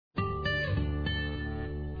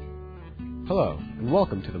Hello, and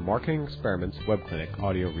welcome to the Marketing Experiments Web Clinic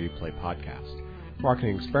Audio Replay Podcast.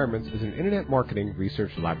 Marketing Experiments is an internet marketing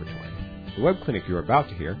research laboratory. The web clinic you are about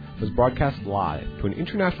to hear was broadcast live to an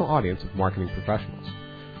international audience of marketing professionals.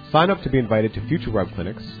 Sign up to be invited to future web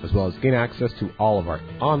clinics, as well as gain access to all of our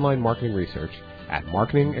online marketing research at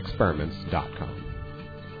marketingexperiments.com.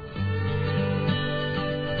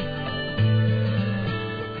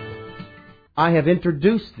 I have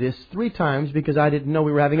introduced this 3 times because I didn't know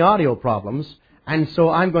we were having audio problems, and so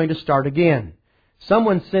I'm going to start again.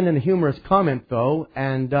 Someone sent in a humorous comment, though,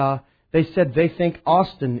 and they said they think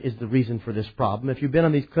Austin is the reason for this problem. If you've been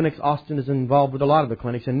on these clinics, Austin is involved with a lot of the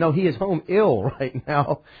clinics, and no, he is home ill right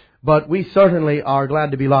now, but we certainly are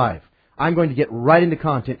glad to be live. I'm going to get right into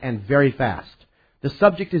content and very fast. The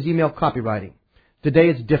subject is email copywriting. Today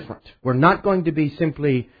it's different. We're not going to be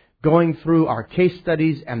simply going through our case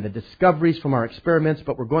studies and the discoveries from our experiments,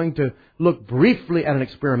 but we're going to look briefly at an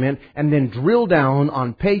experiment and then drill down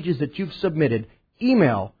on pages that you've submitted,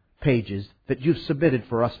 email pages that you've submitted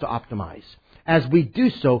for us to optimize. As we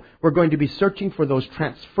do so, we're going to be searching for those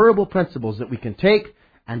transferable principles that we can take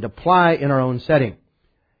and apply in our own setting.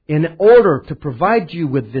 In order to provide you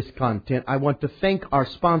with this content, I want to thank our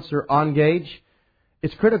sponsor, Engage.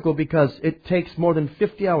 It's critical because it takes more than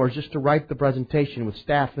 50 hours just to write the presentation with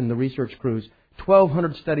staff and the research crews,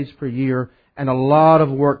 1,200 studies per year, and a lot of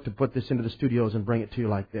work to put this into the studios and bring it to you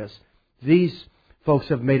like this. These folks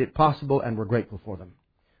have made it possible, and we're grateful for them.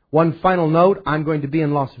 One final note, I'm going to be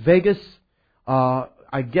in Las Vegas,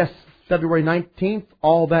 I guess February 19th,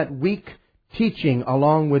 all that week, teaching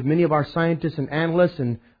along with many of our scientists and analysts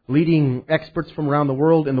and leading experts from around the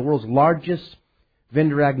world in the world's largest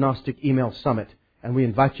vendor-agnostic email summit. And we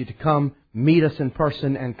invite you to come, meet us in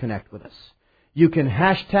person, and connect with us. You can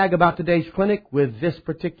hashtag about today's clinic with this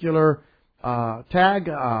particular tag.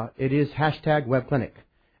 It is hashtag webclinic.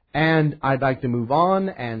 And I'd like to move on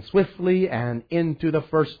and swiftly and into the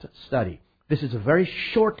first study. This is a very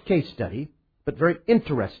short case study, but very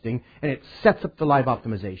interesting, and it sets up the live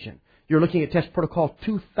optimization. You're looking at test protocol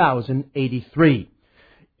 2083.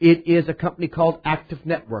 It is a company called Active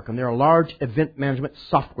Network, and they're a large event management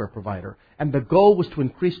software provider. And the goal was to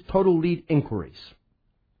increase total lead inquiries.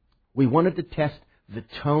 We wanted to test the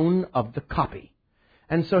tone of the copy.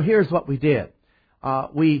 And so here's what we did.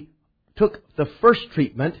 We took the first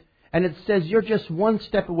treatment, and it says you're just one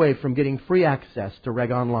step away from getting free access to Reg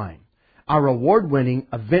Online, our award-winning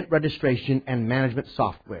event registration and management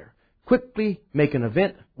software. Quickly make an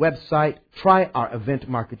event website, try our event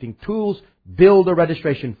marketing tools, build a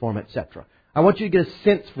registration form, etc. I want you to get a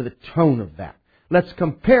sense for the tone of that. Let's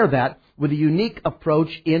compare that with a unique approach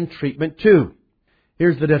in treatment 2.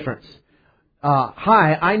 Here's the difference.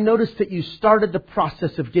 Hi, I noticed that you started the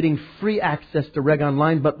process of getting free access to Reg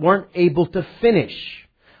Online but weren't able to finish.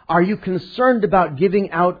 Are you concerned about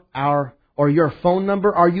giving out your phone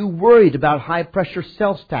number? Are you worried about high-pressure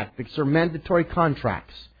sales tactics or mandatory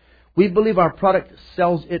contracts? We believe our product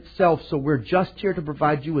sells itself, so we're just here to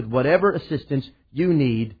provide you with whatever assistance you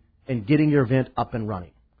need in getting your event up and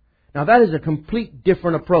running. Now that is a complete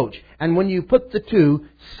different approach. And when you put the two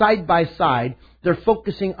side by side, they're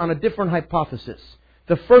focusing on a different hypothesis.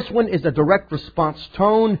 The first one is a direct response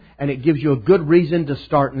tone, and it gives you a good reason to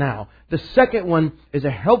start now. The second one is a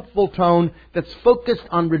helpful tone that's focused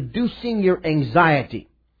on reducing your anxiety.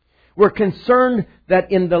 We're concerned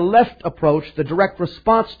that in the left approach, the direct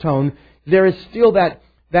response tone, there is still that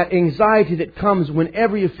anxiety that comes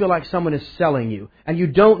whenever you feel like someone is selling you and you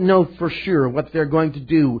don't know for sure what they're going to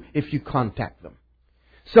do if you contact them.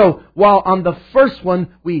 So while on the first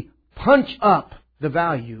one we punch up the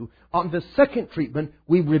value, on the second treatment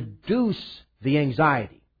we reduce the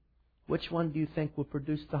anxiety. Which one do you think will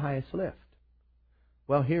produce the highest lift?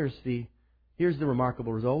 Well, here's the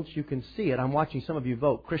remarkable results. You can see it. I'm watching some of you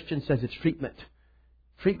vote. Christian says it's treatment.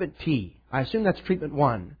 Treatment T. I assume that's treatment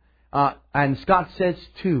 1. And Scott says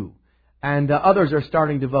 2. And others are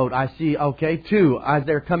starting to vote. I see, 2 as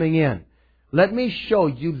they're coming in. Let me show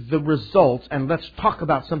you the results and let's talk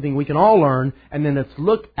about something we can all learn, and then let's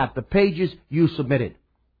look at the pages you submitted.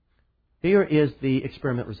 Here is the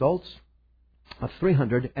experiment results. A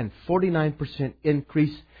 349%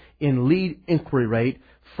 increase in lead inquiry rate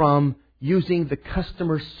from using the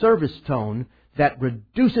customer service tone that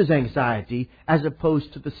reduces anxiety as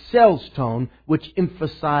opposed to the sales tone which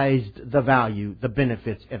emphasized the value, the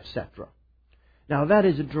benefits, etc. Now that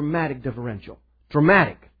is a dramatic differential.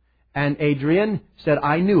 Dramatic. And Adrian said,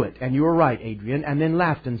 I knew it. And you were right, Adrian. And then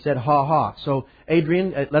laughed and said, ha ha. So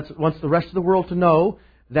Adrian wants the rest of the world to know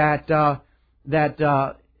that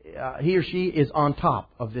he or she is on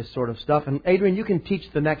top of this sort of stuff. And Adrian, you can teach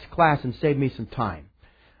the next class and save me some time.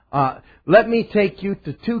 Let me take you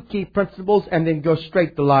to 2 key principles and then go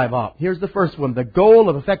straight to live op. Here's the first one. The goal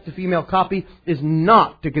of effective email copy is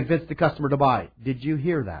not to convince the customer to buy. Did you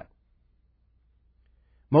hear that?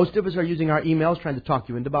 Most of us are using our emails trying to talk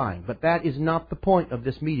you into buying, but that is not the point of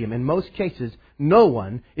this medium. In most cases, no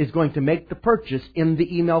one is going to make the purchase in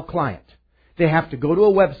the email client. They have to go to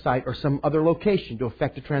a website or some other location to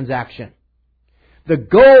effect a transaction. The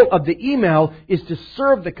goal of the email is to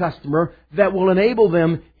serve the customer that will enable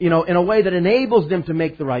them, in a way that enables them to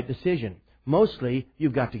make the right decision. Mostly,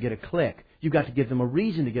 you've got to get a click. You've got to give them a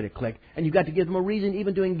reason to get a click. And you've got to give them a reason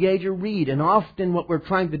even to engage or read. And often what we're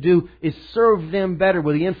trying to do is serve them better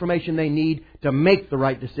with the information they need to make the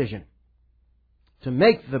right decision. To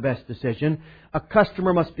make the best decision, a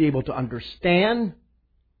customer must be able to understand,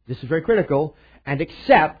 this is very critical, and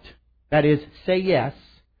accept, that is, say yes,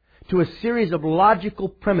 to a series of logical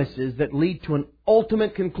premises that lead to an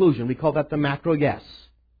ultimate conclusion. We call that the macro yes.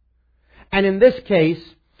 And in this case,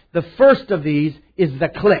 the first of these is the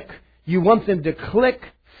click. You want them to click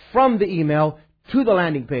from the email to the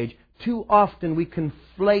landing page. Too often we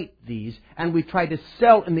conflate these and we try to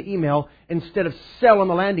sell in the email instead of sell on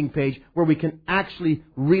the landing page, where we can actually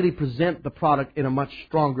really present the product in a much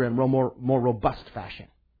stronger and more robust fashion.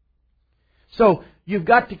 So you've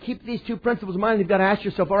got to keep these 2 principles in mind. You've got to ask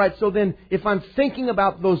yourself, all right, so then if I'm thinking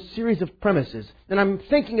about those series of premises, then I'm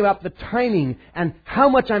thinking about the timing and how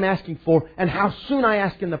much I'm asking for and how soon I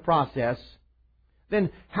ask in the process, then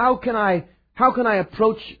how can I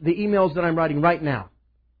approach the emails that I'm writing right now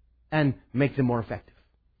and make them more effective?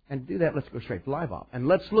 And to do that, let's go straight to live op. And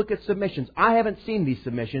let's look at submissions. I haven't seen these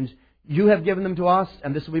submissions. You have given them to us,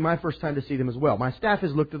 and this will be my first time to see them as well. My staff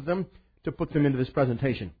has looked at them to put them into this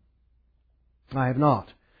presentation. I have not.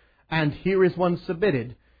 And here is one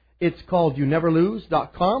submitted. It's called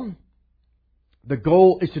youneverlose.com. The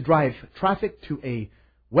goal is to drive traffic to a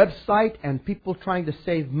website and people trying to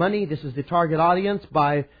save money. This is the target audience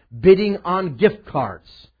by bidding on gift cards.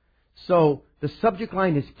 So the subject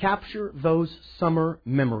line is capture those summer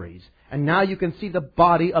memories. And now you can see the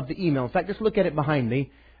body of the email. In fact, just look at it behind me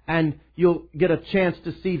and you'll get a chance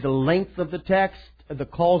to see the length of the text, the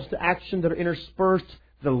calls to action that are interspersed,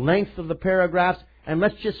 the length of the paragraphs, and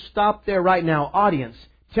let's just stop there right now. Audience,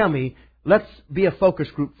 tell me, let's be a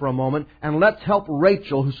focus group for a moment, and let's help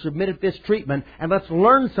Rachel, who submitted this treatment, and let's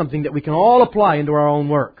learn something that we can all apply into our own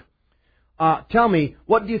work. Tell me,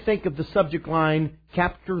 what do you think of the subject line,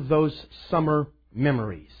 capture those summer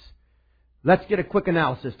memories? Let's get a quick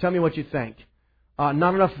analysis. Tell me what you think.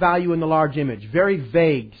 Not enough value in the large image. Very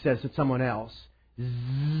vague, says someone else.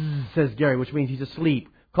 Zzz, says Gary, which means he's asleep.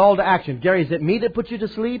 Call to action. Gary, is it me that put you to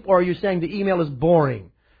sleep, or are you saying the email is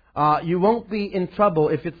boring? You won't be in trouble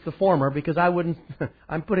if it's the former, because I wouldn't.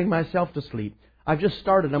 I'm putting myself to sleep. I've just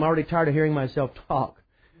started. I'm already tired of hearing myself talk.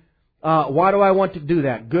 Why do I want to do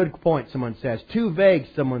that? Good point, someone says. Too vague,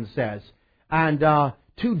 someone says. And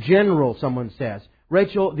too general, someone says.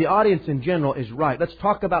 Rachel, the audience in general is right. Let's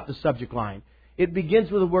talk about the subject line. It begins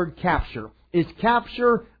with the word capture. Is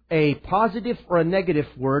capture a positive or a negative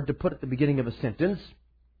word to put at the beginning of a sentence?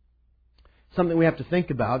 Something we have to think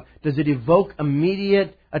about. Does it evoke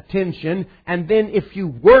immediate attention? And then if you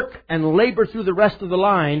work and labor through the rest of the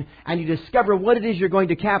line and you discover what it is you're going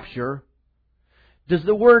to capture, does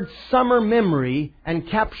the word summer memory and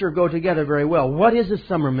capture go together very well? What is a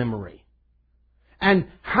summer memory? And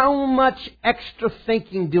how much extra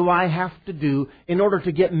thinking do I have to do in order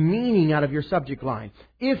to get meaning out of your subject line?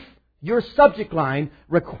 If your subject line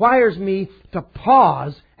requires me to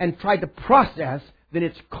pause and try to process, then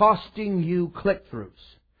it's costing you click-throughs.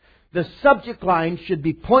 The subject line should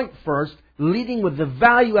be point first, leading with the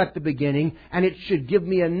value at the beginning, and it should give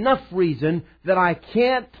me enough reason that I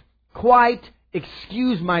can't quite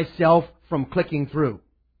excuse myself from clicking through.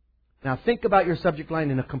 Now think about your subject line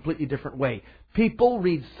in a completely different way. People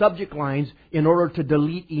read subject lines in order to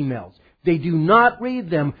delete emails. They do not read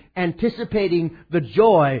them anticipating the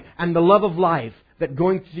joy and the love of life that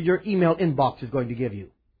going to your email inbox is going to give you.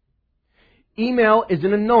 Email is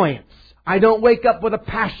an annoyance. I don't wake up with a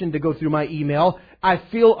passion to go through my email. I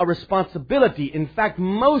feel a responsibility. In fact,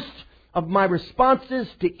 most of my responses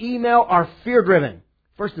to email are fear-driven.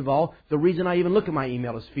 First of all, the reason I even look at my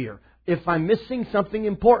email is fear. If I'm missing something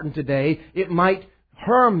important today, it might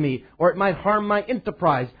harm me or it might harm my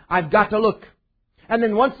enterprise. I've got to look. And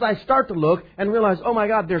then once I start to look and realize, oh my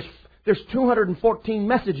God, there's 214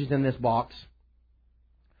 messages in this box,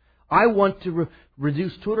 I want to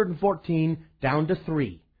reduce 214 down to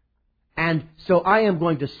 3. And so I am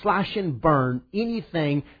going to slash and burn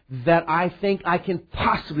anything that I think I can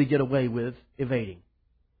possibly get away with evading.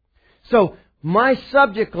 So My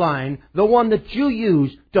subject line, the one that you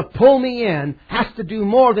use to pull me in, has to do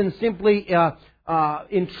more than simply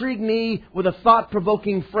intrigue me with a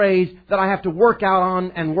thought-provoking phrase that I have to work out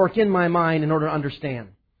on and work in my mind in order to understand.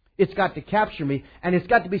 It's got to capture me, and it's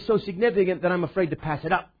got to be so significant that I'm afraid to pass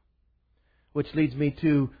it up. Which leads me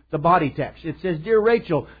to the body text. It says, Dear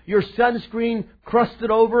Rachel, your sunscreen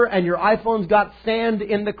crusted over and your iPhone's got sand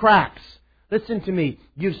in the cracks. Listen to me.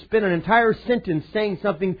 You've spent an entire sentence saying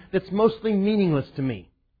something that's mostly meaningless to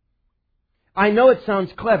me. I know it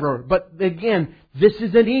sounds clever, but again, this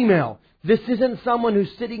is an email. This isn't someone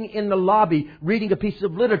who's sitting in the lobby reading a piece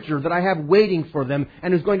of literature that I have waiting for them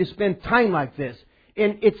and who's going to spend time like this.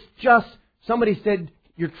 And it's just, somebody said,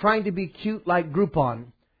 you're trying to be cute like Groupon.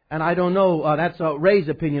 And I don't know, that's Ray's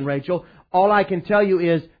opinion, Rachel. All I can tell you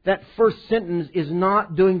is that first sentence is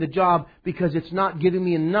not doing the job because it's not giving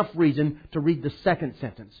me enough reason to read the second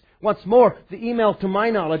sentence. What's more, the email, to my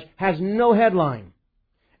knowledge, has no headline.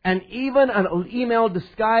 And even an email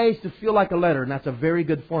disguised to feel like a letter, and that's a very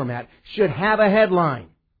good format, should have a headline.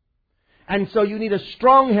 And so you need a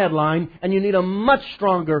strong headline, and you need a much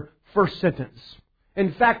stronger first sentence.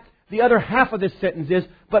 In fact, the other half of this sentence is,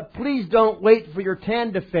 but please don't wait for your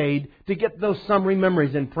tan to fade to get those summary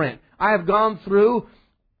memories in print. I have gone through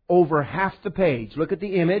over half the page. Look at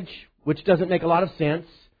the image, which doesn't make a lot of sense,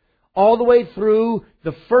 all the way through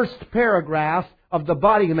the first paragraph of the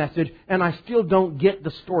body message, and I still don't get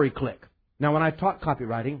the story click. Now, when I taught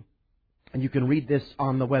copywriting, and you can read this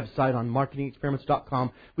on the website on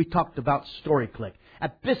marketingexperiments.com, we talked about story click.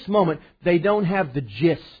 At this moment, they don't have the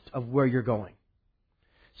gist of where you're going.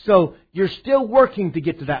 So you're still working to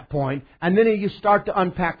get to that point, and then you start to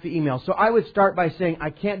unpack the email. So I would start by saying I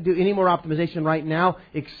can't do any more optimization right now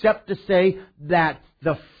except to say that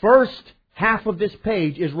the first half of this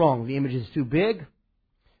page is wrong. The image is too big.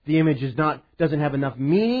 The image doesn't have enough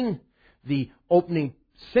meaning. The opening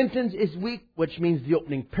sentence is weak, which means the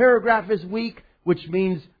opening paragraph is weak, which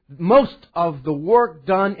means most of the work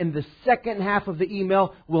done in the second half of the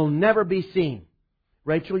email will never be seen.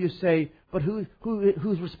 Rachel, you say, but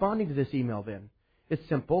who's responding to this email then? It's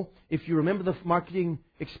simple. If you remember the marketing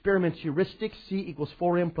experiments heuristic, C equals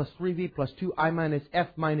 4M plus 3V plus 2I minus F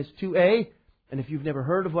minus 2A. And if you've never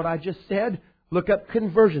heard of what I just said, look up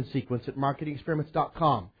conversion sequence at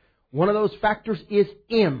marketingexperiments.com. One of those factors is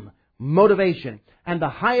M, motivation. And the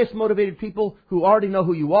highest motivated people who already know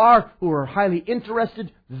who you are, who are highly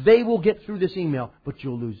interested, they will get through this email, but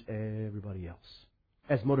you'll lose everybody else.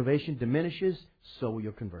 As motivation diminishes, so will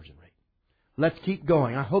your conversion rate. Let's keep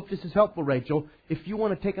going. I hope this is helpful, Rachel. If you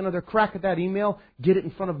want to take another crack at that email, get it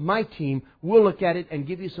in front of my team. We'll look at it and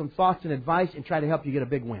give you some thoughts and advice and try to help you get a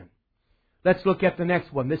big win. Let's look at the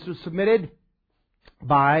next one. This was submitted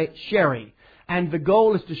by Sherry. And the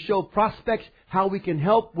goal is to show prospects how we can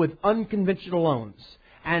help with unconventional loans.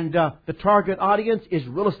 And the target audience is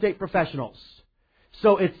real estate professionals.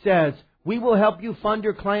 So it says, we will help you fund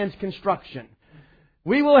your client's construction.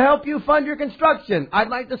 We will help you fund your construction. I'd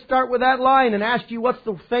like to start with that line and ask you what's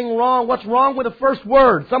the thing wrong? What's wrong with the first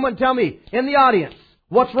word? Someone tell me in the audience,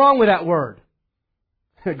 what's wrong with that word?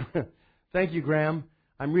 Thank you, Graham.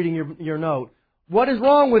 I'm reading your note. What is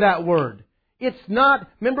wrong with that word? It's not,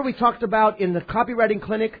 remember we talked about in the copywriting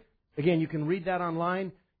clinic, again, you can read that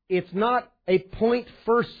online. It's not a point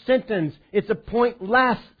first sentence. It's a point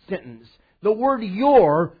last sentence. The word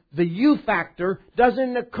your, the you factor,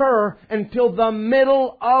 doesn't occur until the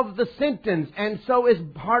middle of the sentence, and so is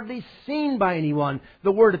hardly seen by anyone.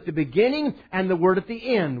 The word at the beginning and the word at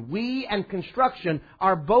the end. We and construction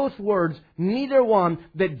are both words, neither one,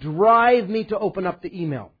 that drive me to open up the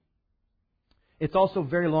email. It's also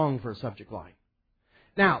very long for a subject line.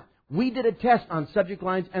 Now, we did a test on subject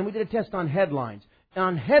lines and we did a test on headlines.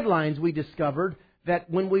 On headlines, we discovered that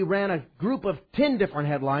when we ran a group of 10 different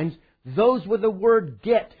headlines, those with the word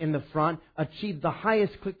get in the front achieved the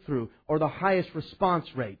highest click-through or the highest response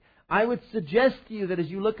rate. I would suggest to you that as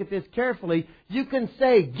you look at this carefully, you can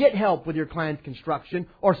say get help with your client's construction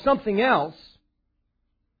or something else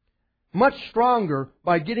much stronger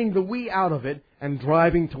by getting the we out of it and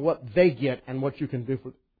driving to what they get and what you can do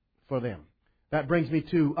for them. That brings me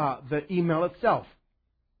to the email itself.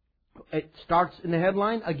 It starts in the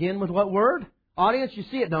headline again with what word? Audience, you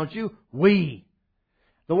see it, don't you? We.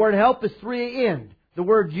 The word help is 3 in. The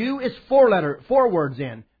word you is 4 words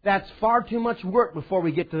in. That's far too much work before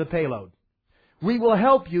we get to the payload. We will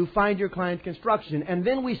help you find your client's construction. And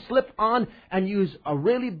then we slip on and use a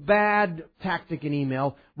really bad tactic in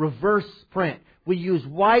email, reverse print. We use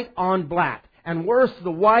white on black. And worse,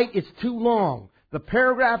 the white is too long. The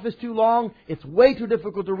paragraph is too long. It's way too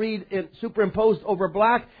difficult to read it superimposed over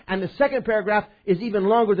black. And the second paragraph is even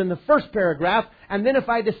longer than the first paragraph. And then if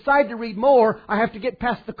I decide to read more, I have to get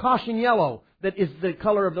past the caution yellow that is the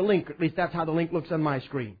color of the link. At least that's how the link looks on my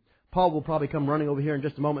screen. Paul will probably come running over here in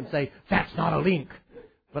just a moment and say, that's not a link.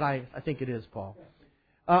 But I think it is, Paul.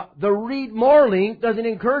 The read more link doesn't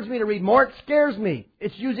encourage me to read more. It scares me.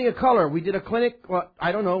 It's using a color. We did a clinic,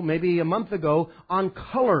 I don't know, maybe a month ago on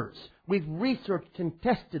colors. We've researched and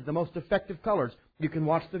tested the most effective colors. You can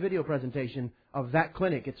watch the video presentation of that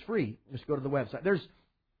clinic. It's free. Just go to the website. There's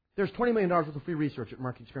 $20 million worth of free research at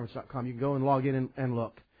marketingexperiments.com. You can go and log in and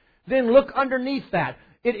look. Then look underneath that.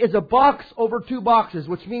 It is a box over two boxes,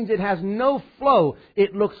 which means it has no flow.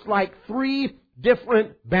 It looks like 3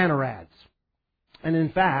 different banner ads. And in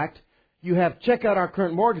fact, you have check out our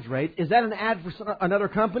current mortgage rate. Is that an ad for another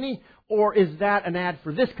company? Or is that an ad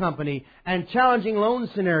for this company? And challenging loan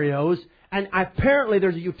scenarios. And apparently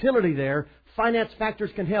there's a utility there. Finance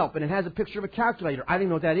Factors can help. And it has a picture of a calculator. I don't even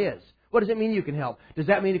know what that is. What does it mean you can help? Does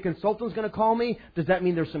that mean a consultant's going to call me? Does that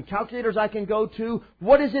mean there's some calculators I can go to?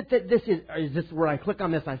 What is it that this is? Is this where I click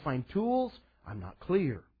on this I find tools? I'm not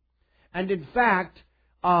clear. And in fact,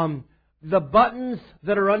 the buttons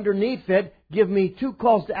that are underneath it give me 2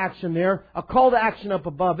 calls to action there, a call to action up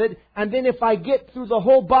above it, and then if I get through the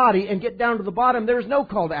whole body and get down to the bottom, there's no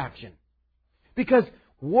call to action. Because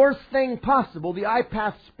worst thing possible, the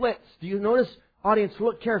iPath splits. Do you notice, audience,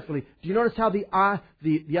 look carefully. Do you notice how the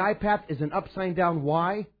iPath is an upside down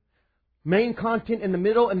Y? Main content in the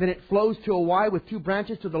middle, and then it flows to a Y with 2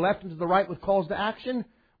 branches to the left and to the right with calls to action?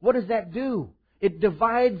 What does that do? It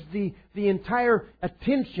divides the entire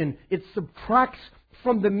attention. It subtracts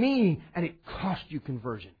from the meaning, and it costs you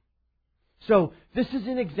conversion. So this is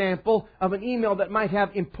an example of an email that might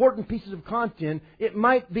have important pieces of content. It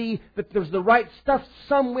might be that there's the right stuff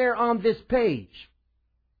somewhere on this page,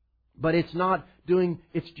 but it's not doing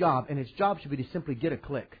its job. And its job should be to simply get a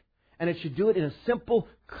click. And it should do it in a simple,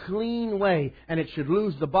 clean way. And it should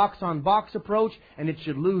lose the box-on-box approach, and it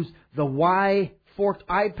should lose the Y forked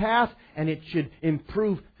iPath, and it should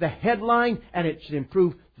improve the headline, and it should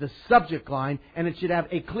improve the subject line, and it should have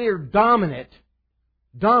a clear dominant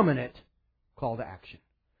call to action.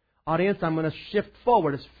 Audience, I'm going to shift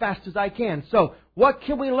forward as fast as I can. So, what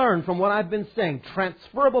can we learn from what I've been saying?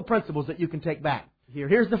 Transferable principles that you can take back.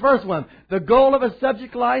 Here's the first one. The goal of a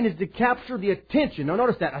subject line is to capture the attention. Now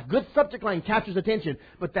notice that. A good subject line captures attention,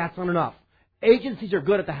 but that's not enough. Agencies are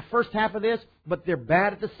good at the first half of this, but they're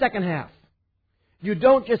bad at the second half. You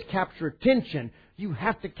don't just capture attention. You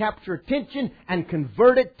have to capture attention and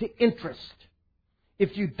convert it to interest.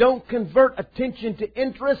 If you don't convert attention to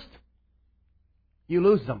interest, you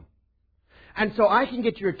lose them. And so I can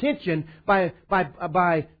get your attention by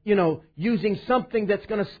using something that's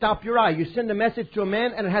going to stop your eye. You send a message to a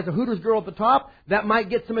man and it has a Hooters girl at the top. That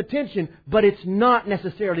might get some attention, but it's not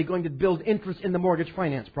necessarily going to build interest in the mortgage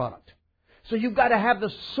finance product. So you've got to have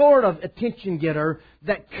the sort of attention getter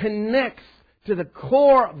that connects to the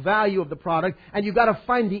core value of the product, and you've got to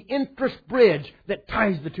find the interest bridge that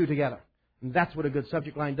ties the two together. And that's what a good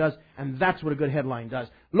subject line does, and that's what a good headline does.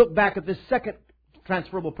 Look back at this second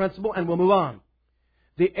transferable principle, and we'll move on.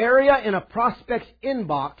 The area in a prospect's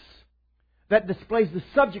inbox that displays the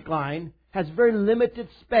subject line has very limited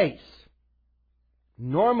space.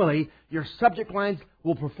 Normally, your subject lines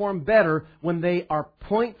will perform better when they are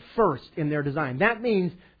point first in their design. That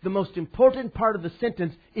means the most important part of the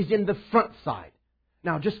sentence is in the front side.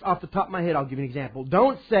 Now, just off the top of my head, I'll give you an example.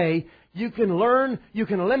 Don't say, you can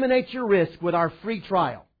eliminate your risk with our free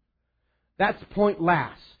trial. That's point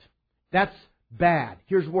last. That's bad.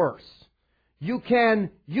 Here's worse. You can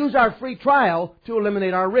use our free trial to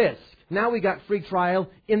eliminate our risk. Now we got free trial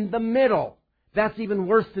in the middle. That's even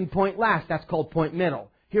worse than point last. That's called point middle.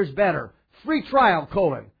 Here's better. Free trial,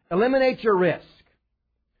 eliminate your risk.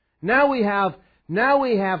 Now we have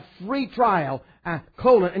free trial,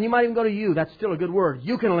 and you might even go to you. That's still a good word.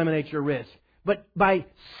 You can eliminate your risk. But by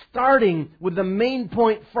starting with the main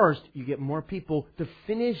point first, you get more people to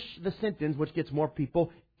finish the sentence, which gets more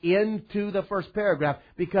people into the first paragraph,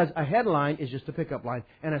 because a headline is just a pickup line,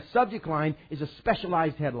 and a subject line is a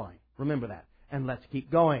specialized headline. Remember that. And let's keep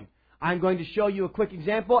going. I'm going to show you a quick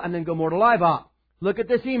example and then go more to live op. Look at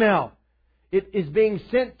this email. It is being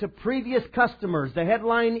sent to previous customers.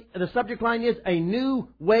 The subject line is a new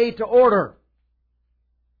way to order.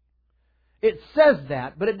 It says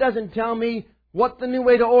that, but it doesn't tell me what the new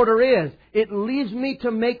way to order is. It leaves me to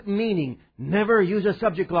make meaning. Never use a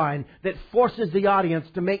subject line that forces the audience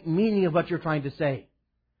to make meaning of what you're trying to say.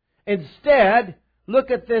 Instead, look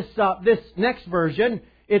at this next version.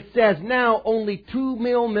 It says now only 2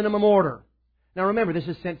 mil minimum order. Now remember, this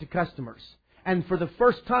is sent to customers. And for the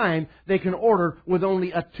first time, they can order with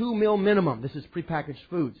only a 2 mil minimum. This is prepackaged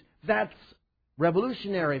foods. That's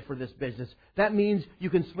revolutionary for this business. That means you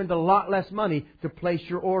can spend a lot less money to place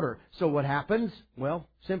your order. So what happens? Well,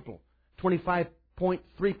 simple.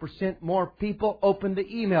 25.3% more people opened the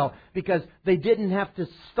email because they didn't have to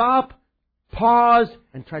stop, pause,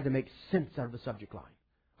 and try to make sense out of the subject line.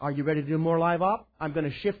 Are you ready to do more live op? I'm going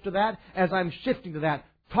to shift to that. As I'm shifting to that,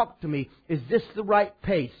 talk to me. Is this the right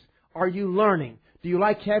pace? Are you learning? Do you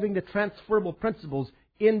like having the transferable principles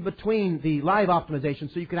in between the live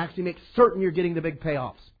optimization so you can actually make certain you're getting the big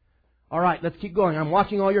payoffs? All right, let's keep going. I'm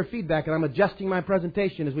watching all your feedback and I'm adjusting my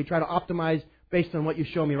presentation as we try to optimize based on what you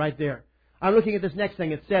show me right there. I'm looking at this next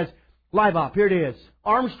thing. It says, live op. Here it is.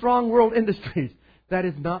 Armstrong World Industries. That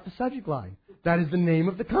is not the subject line. That is the name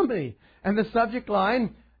of the company. And the subject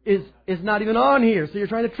line is not even on here. So you're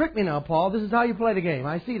trying to trick me now, Paul. This is how you play the game.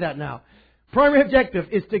 I see that now. Primary objective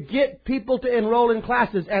is to get people to enroll in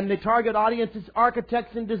classes, and the target audience is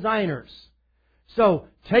architects and designers. So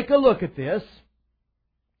take a look at this.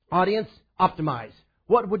 Audience, optimize.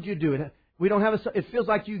 What would you do? We don't have it feels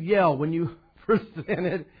like you yell when you present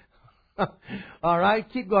it. All right,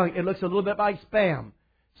 keep going. It looks a little bit like spam.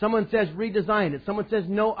 Someone says redesign it. Someone says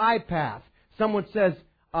no iPath. Someone says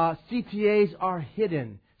CTAs are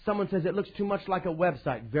hidden. Someone says it looks too much like a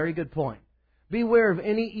website. Very good point. Beware of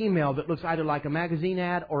any email that looks either like a magazine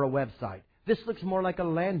ad or a website. This looks more like a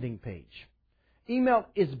landing page. Email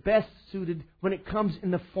is best suited when it comes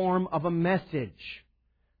in the form of a message.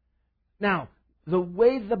 Now, the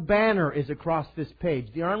way the banner is across this page,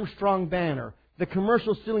 the Armstrong banner, the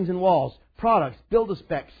commercial ceilings and walls, products,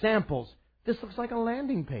 build-a-spec, samples, this looks like a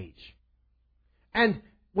landing page. And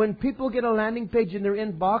when people get a landing page in their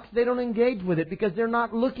inbox, they don't engage with it because they're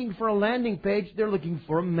not looking for a landing page, they're looking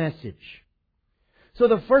for a message. So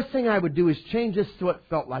the first thing I would do is change this so it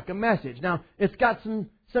felt like a message. Now, it's got some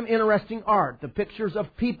interesting art, the pictures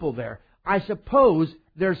of people there. I suppose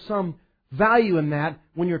there's some value in that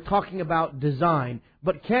when you're talking about design.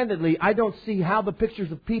 But candidly, I don't see how the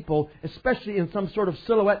pictures of people, especially in some sort of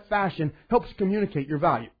silhouette fashion, helps communicate your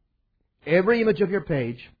value. Every image of your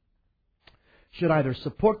page should either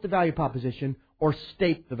support the value proposition or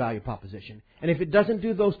state the value proposition. And if it doesn't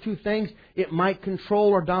do those two things, it might control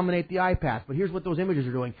or dominate the iPath. But here's what those images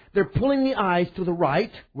are doing. They're pulling the eyes to the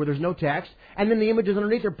right, where there's no text, and then the images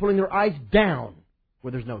underneath are pulling their eyes down,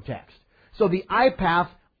 where there's no text. So the iPath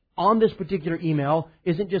on this particular email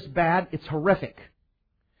isn't just bad, it's horrific.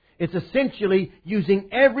 It's essentially using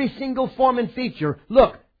every single form and feature.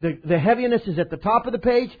 Look, the heaviness is at the top of the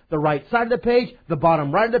page, the right side of the page, the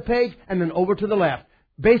bottom right of the page, and then over to the left.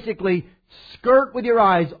 Basically, skirt with your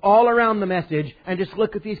eyes all around the message and just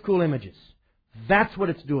look at these cool images. That's what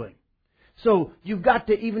it's doing. So you've got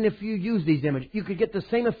to, even if you use these images, you could get the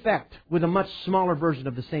same effect with a much smaller version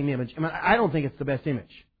of the same image. I don't think it's the best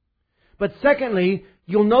image. But secondly,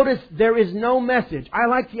 you'll notice there is no message. I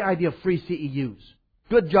like the idea of free CEUs.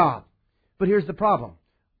 Good job. But here's the problem.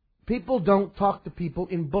 People don't talk to people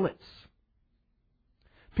in bullets.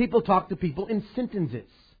 People talk to people in sentences.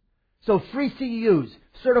 So free CEUs,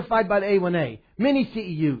 certified by the A1A, mini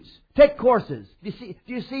CEUs, take courses. Do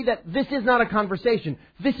you see that this is not a conversation?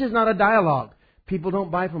 This is not a dialogue. People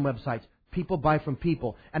don't buy from websites. People buy from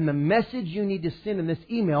people. And the message you need to send in this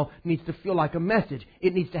email needs to feel like a message.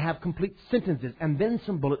 It needs to have complete sentences and then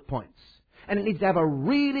some bullet points. And it needs to have a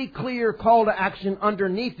really clear call to action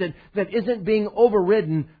underneath it that isn't being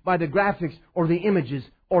overridden by the graphics or the images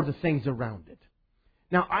or the things around it.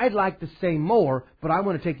 Now, I'd like to say more, but I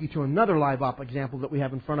want to take you to another live op example that we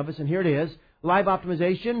have in front of us. And here it is, live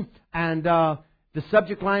optimization. And the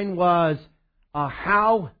subject line was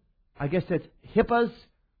how, I guess that's HIPAA's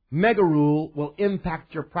mega rule will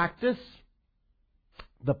impact your practice.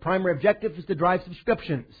 The primary objective is to drive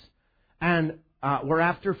subscriptions. And we're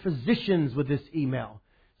after physicians with this email.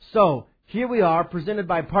 So here we are, presented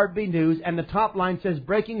by Part B News, and the top line says,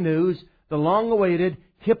 breaking news, the long-awaited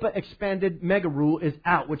HIPAA expanded mega rule is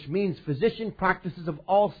out, which means physician practices of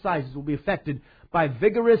all sizes will be affected by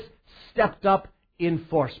vigorous, stepped-up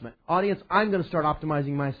enforcement. Audience, I'm going to start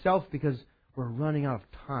optimizing myself because we're running out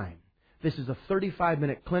of time. This is a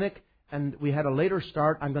 35-minute clinic, and we had a later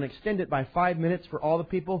start. I'm going to extend it by 5 minutes for all the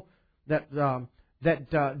people that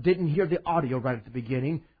didn't hear the audio right at the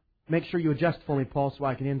beginning. Make sure you adjust for me, Paul, so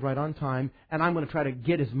I can end right on time. And I'm going to try to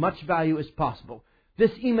get as much value as possible.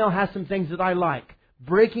 This email has some things that I like.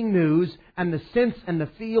 Breaking news and the sense and the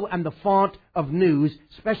feel and the font of news,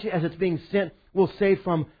 especially as it's being sent, will say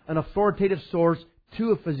from an authoritative source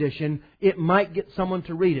to a physician. It might get someone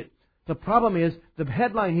to read it. The problem is the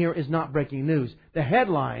headline here is not breaking news. The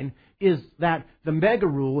headline is that the mega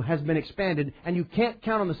rule has been expanded and you can't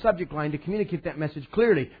count on the subject line to communicate that message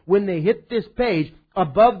clearly. When they hit this page,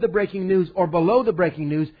 above the breaking news or below the breaking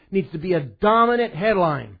news needs to be a dominant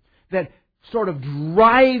headline that sort of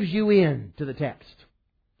drives you in to the text.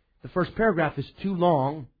 The first paragraph is too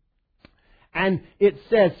long. And it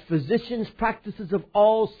says, physicians' practices of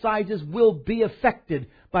all sizes will be affected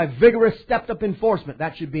by vigorous stepped-up enforcement.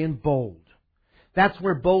 That should be in bold. That's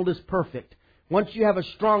where bold is perfect. Once you have a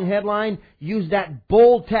strong headline, use that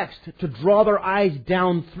bold text to draw their eyes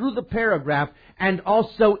down through the paragraph and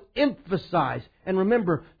also emphasize. And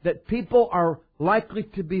remember that people are likely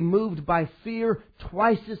to be moved by fear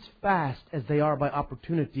twice as fast as they are by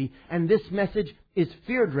opportunity. And this message is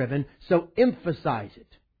fear-driven, so emphasize it.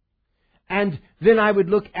 And then I would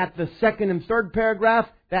look at the second and third paragraph.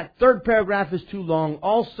 That third paragraph is too long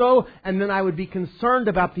also. And then I would be concerned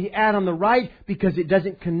about the ad on the right because it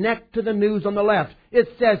doesn't connect to the news on the left. It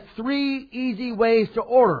says 3 easy ways to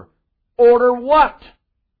order. Order what?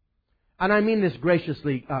 And I mean this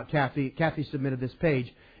graciously, Kathy. Kathy submitted this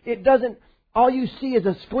page. It doesn't... All you see is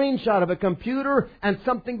a screenshot of a computer and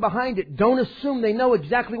something behind it. Don't assume they know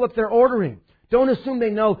exactly what they're ordering. Don't assume they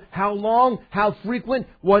know how long, how frequent,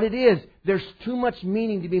 what it is. There's too much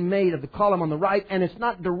meaning to be made of the column on the right, and it's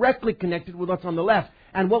not directly connected with what's on the left.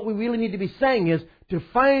 And what we really need to be saying is, to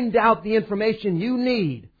find out the information you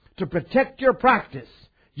need to protect your practice,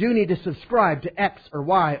 you need to subscribe to X or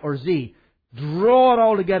Y or Z. Draw it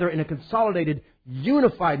all together in a consolidated,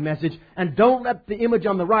 unified message, and don't let the image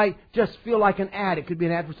on the right just feel like an ad. It could be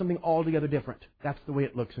an ad for something altogether different. That's the way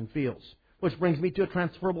it looks and feels. Which brings me to a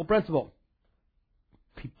transferable principle.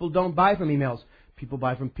 People don't buy from emails. People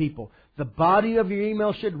buy from people. The body of your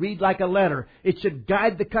email should read like a letter. It should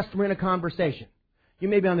guide the customer in a conversation. You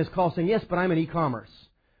may be on this call saying, yes, but I'm in e-commerce.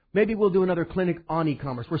 Maybe we'll do another clinic on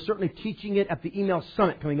e-commerce. We're certainly teaching it at the Email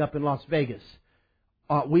Summit coming up in Las Vegas.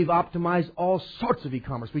 We've optimized all sorts of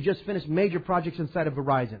e-commerce. We just finished major projects inside of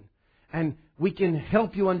Verizon. And we can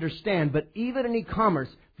help you understand, but even in e-commerce,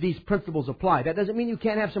 these principles apply. That doesn't mean you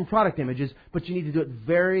can't have some product images, but you need to do it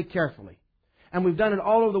very carefully. And we've done it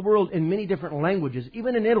all over the world in many different languages,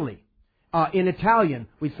 even in Italy. In Italian,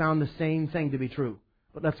 we found the same thing to be true.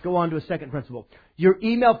 But let's go on to a second principle. Your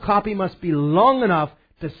email copy must be long enough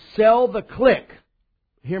to sell the click.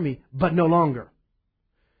 Hear me, but no longer.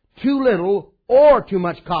 Too little or too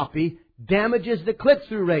much copy damages the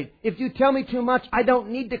click-through rate. If you tell me too much, I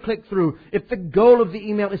don't need to click through. If the goal of the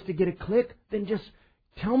email is to get a click, then just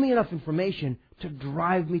tell me enough information to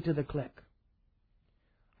drive me to the click.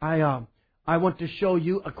 I want to show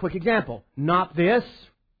you a quick example. Not this.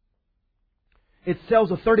 It sells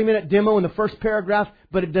a 30-minute demo in the first paragraph,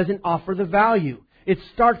 but it doesn't offer the value. It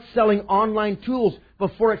starts selling online tools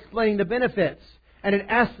before explaining the benefits. And it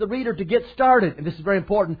asks the reader to get started. And this is very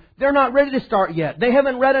important. They're not ready to start yet. They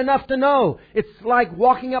haven't read enough to know. It's like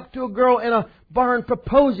walking up to a girl in a bar and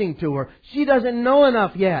proposing to her. She doesn't know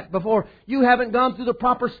enough yet. Before you haven't gone through the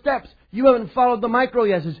proper steps. You haven't followed the micro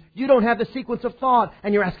yeses. You don't have the sequence of thought.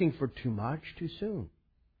 And you're asking for too much too soon.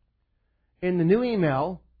 In the new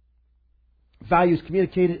email, value is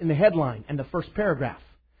communicated in the headline and the first paragraph.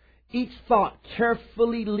 Each thought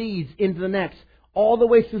carefully leads into the next, all the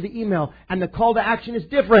way through the email, and the call to action is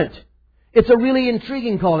different. It's a really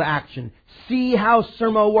intriguing call to action. See how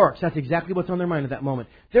Sermo works. That's exactly what's on their mind at that moment.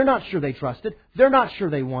 They're not sure they trust it. They're not sure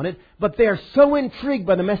they want it, but they are so intrigued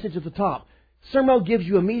by the message at the top. Sermo gives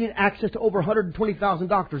you immediate access to over 120,000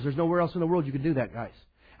 doctors. There's nowhere else in the world you can do that, guys.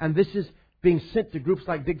 And this is being sent to groups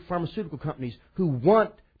like big pharmaceutical companies who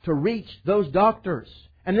want to reach those doctors.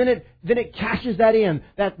 And then it cashes that in.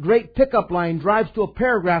 That great pickup line drives to a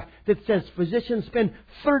paragraph that says physicians spend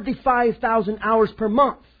 35,000 hours per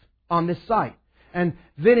month on this site. And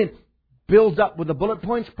then it builds up with the bullet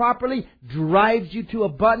points properly, drives you to a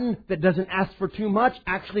button that doesn't ask for too much,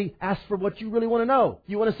 actually asks for what you really want to know.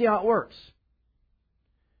 You want to see how it works.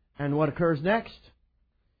 And what occurs next?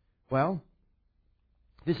 Well,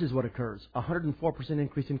 this is what occurs. 104%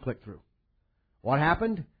 increase in click-through. What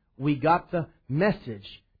happened? We got the message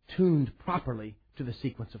tuned properly to the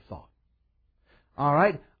sequence of thought. All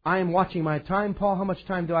right. I am watching my time. Paul, how much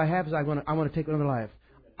time do I have? I want to take another live.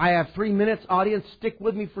 I have 3 minutes. Audience, stick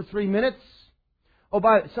with me for 3 minutes.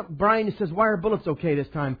 Brian says, why are bullets okay this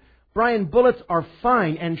time? Brian, bullets are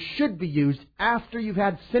fine and should be used after you've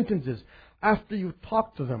had sentences, after you've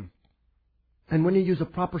talked to them. And when you use a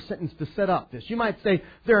proper sentence to set up this, you might say,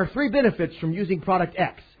 there are 3 benefits from using product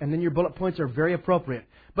X, and then your bullet points are very appropriate.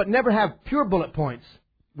 But never have pure bullet points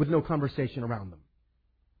with no conversation around them.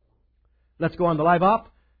 Let's go on the live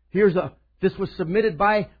op. Here's a This was submitted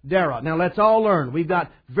by Dara. Now let's all learn. We've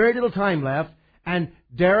got very little time left, and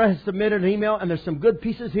Dara has submitted an email, and there's some good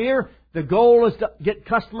pieces here. The goal is to get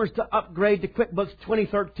customers to upgrade to QuickBooks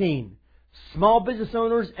 2013. Small business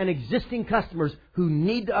owners and existing customers who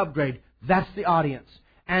need to upgrade. That's the audience.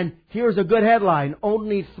 And here's a good headline.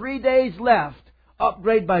 Only 3 days left.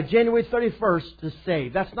 Upgrade by January 31st to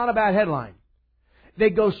save. That's not a bad headline. They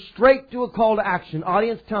go straight to a call to action.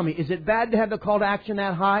 Audience, tell me, is it bad to have the call to action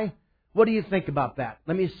that high? What do you think about that?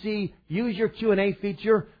 Let me see. Use your Q&A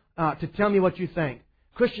feature to tell me what you think.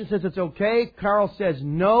 Christian says it's okay. Carl says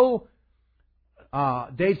no.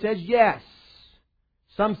 Dave says yes.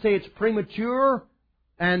 Some say it's premature.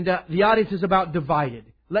 And the audience is about divided.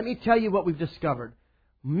 Let me tell you what we've discovered.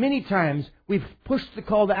 Many times we've pushed the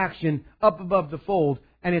call to action up above the fold,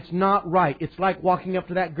 and it's not right. It's like walking up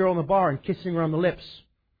to that girl in the bar and kissing her on the lips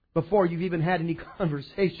before you've even had any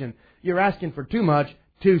conversation. You're asking for too much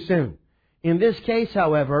too soon. In this case,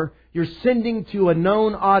 however, you're sending to a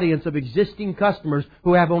known audience of existing customers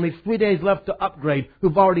who have only 3 days left to upgrade,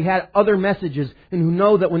 who've already had other messages, and who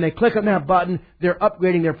know that when they click on that button, they're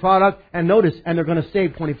upgrading their product, and notice, and they're going to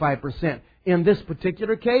save 25%. In this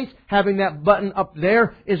particular case, having that button up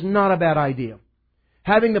there is not a bad idea.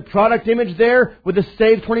 Having the product image there with the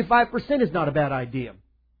save 25% is not a bad idea.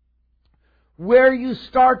 Where you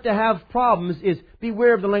start to have problems is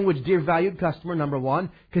beware of the language, dear valued customer, number one,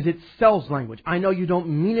 because it's sales language. I know you don't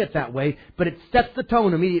mean it that way, but it sets the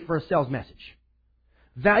tone immediate for a sales message.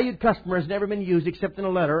 Valued customer has never been used except in a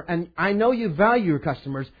letter, and I know you value your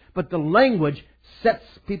customers, but the language sets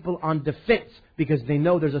people on defense because they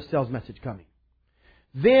know there's a sales message coming.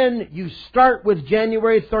 Then you start with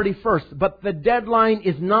January 31st, but the deadline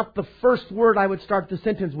is not the first word I would start the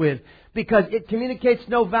sentence with, because it communicates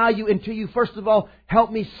no value until you, first of all,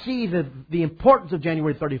 help me see the importance of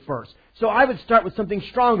January 31st. So I would start with something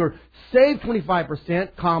stronger. Save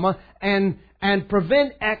 25%, comma, and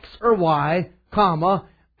prevent X or Y, comma,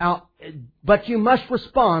 but you must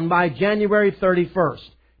respond by January 31st.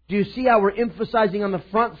 Do you see how we're emphasizing on the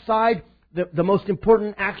front side the most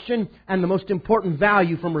important action and the most important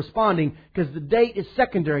value from responding? Because the date is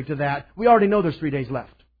secondary to that. We already know there's 3 days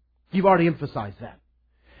left. You've already emphasized that.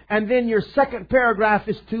 And then your second paragraph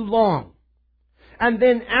is too long. And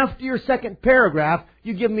then after your second paragraph,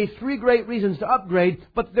 you give me 3 great reasons to upgrade,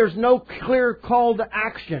 but there's no clear call to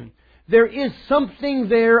action. There is something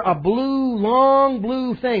there, a blue, long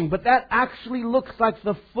blue thing, but that actually looks like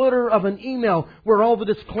the footer of an email where all the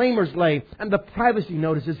disclaimers lay and the privacy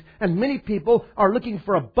notices. And many people are looking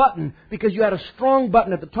for a button because you had a strong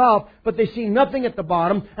button at the top, but they see nothing at the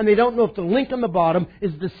bottom, and they don't know if the link on the bottom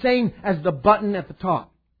is the same as the button at the top.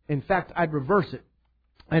 In fact, I'd reverse it.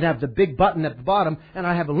 I'd have the big button at the bottom, and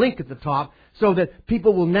I have a link at the top, so that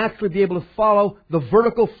people will naturally be able to follow the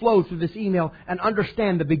vertical flow through this email and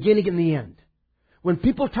understand the beginning and the end. When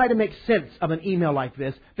people try to make sense of an email like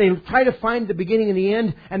this, they try to find the beginning and the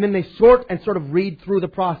end, and then they sort and sort of read through the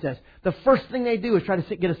process. The first thing they do is try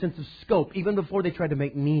to get a sense of scope, even before they try to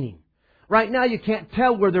make meaning. Right now, you can't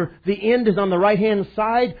tell whether the end is on the right-hand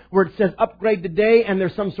side, where it says upgrade today, and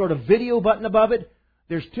there's some sort of video button above it.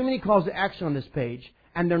 There's too many calls to action on this page,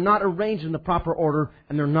 and they're not arranged in the proper order,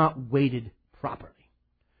 and they're not weighted properly.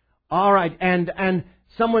 All right, and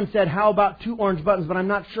someone said, how about 2 orange buttons? But I'm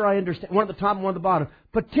not sure I understand. One at the top and one at the bottom.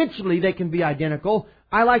 Potentially, they can be identical.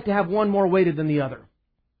 I like to have one more weighted than the other.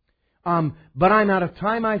 But I'm out of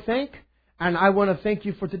time, I think, and I want to thank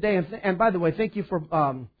you for today. And by the way, thank you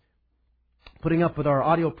for putting up with our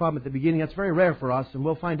audio problem at the beginning. That's very rare for us, and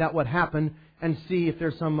we'll find out what happened and see if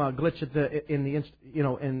there's some glitch in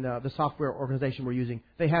the software organization we're using.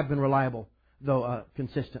 They have been reliable, though,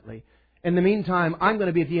 consistently. In the meantime, I'm going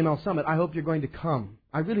to be at the EML Summit. I hope you're going to come.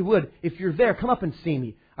 I really would. If you're there, come up and see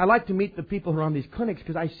me. I like to meet the people who are on these clinics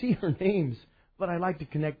because I see their names, but I like to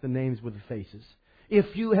connect the names with the faces.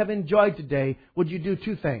 If you have enjoyed today, would you do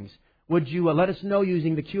 2 things? Would you let us know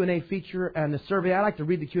using the Q&A feature and the survey? I like to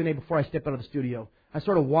read the Q&A before I step out of the studio. I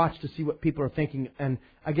sort of watch to see what people are thinking, and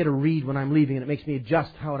I get a read when I'm leaving, and it makes me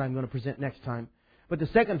adjust how I'm going to present next time. But the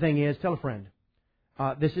second thing is, tell a friend.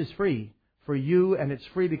 This is free for you, and it's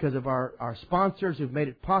free because of our sponsors who've made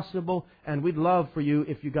it possible, and we'd love for you,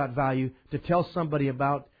 if you got value, to tell somebody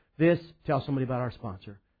about this, tell somebody about our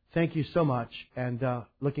sponsor. Thank you so much, and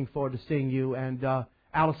looking forward to seeing you. And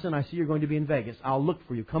Allison, I see you're going to be in Vegas. I'll look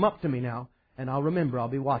for you. Come up to me now, and I'll remember. I'll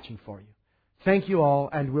be watching for you. Thank you all,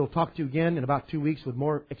 and we'll talk to you again in about 2 weeks with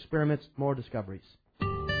more experiments, more discoveries.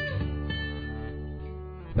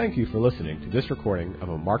 Thank you for listening to this recording of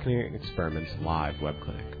a Marketing Experiments Live web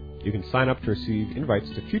clinic. You can sign up to receive invites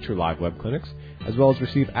to future live web clinics, as well as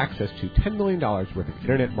receive access to $10 million worth of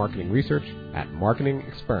internet marketing research at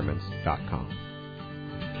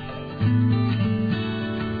marketingexperiments.com.